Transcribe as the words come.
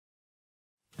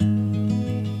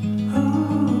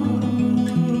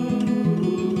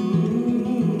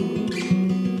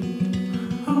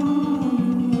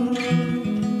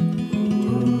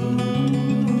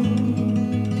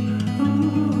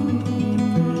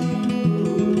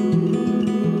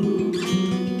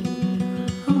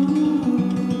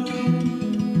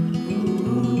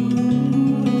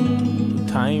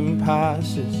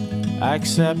passes. I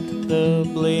accept the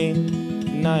blame,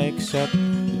 and I accept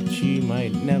that you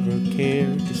might never care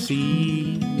to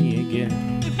see me again.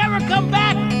 If you never come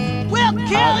back, we'll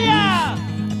kill ya!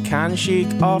 I can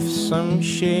shake off some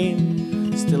shame,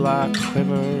 still I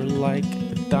quiver like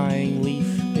a dying leaf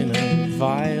in a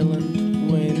violent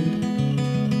wind.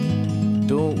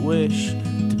 Don't wish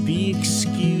to be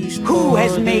excused. Who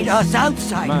has made us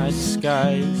outsiders? My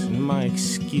disguise and my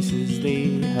excuses,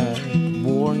 they have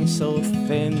worn so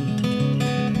thin.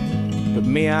 But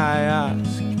may I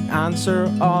ask, answer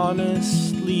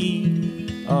honestly,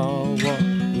 oh, what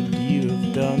would you have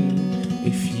done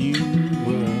if you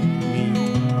were me?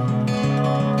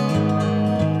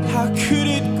 How could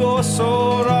it go so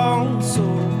wrong so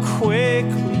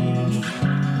quickly?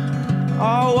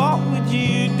 Oh, what would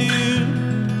you do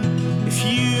if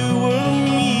you were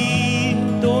me?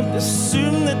 Don't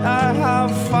assume that I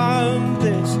have found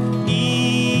this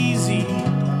easy.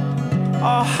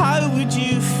 Oh, how would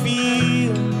you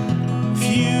feel if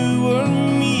you were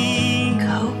me?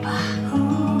 Kopa.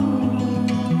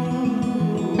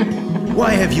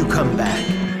 Why have you come back?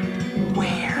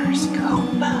 Where's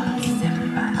Kopa,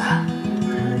 Simba?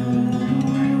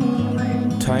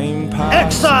 Time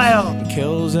passes, Exile!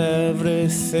 kills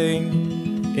everything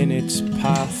in its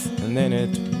path, and then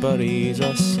it buries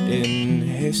us in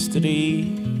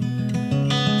history.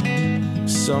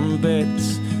 Some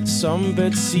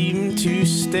bits seem to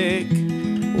stick.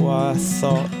 Oh, I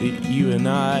thought that you and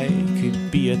I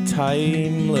could be a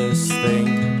timeless thing.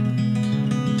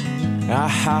 I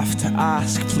have to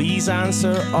ask, please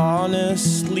answer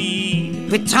honestly.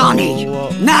 Vitani, Oh,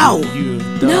 what now! would you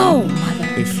have done No, Mother.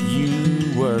 if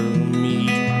you were me?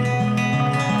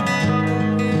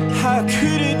 How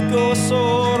could it go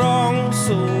so wrong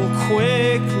so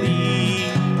quickly?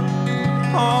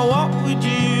 Oh, what would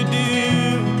you do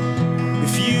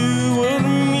if you were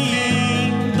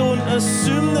me? Don't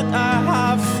assume that I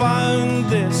have found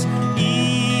this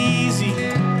easy.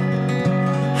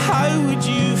 How would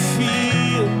you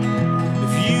feel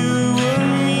if you were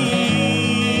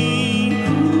me?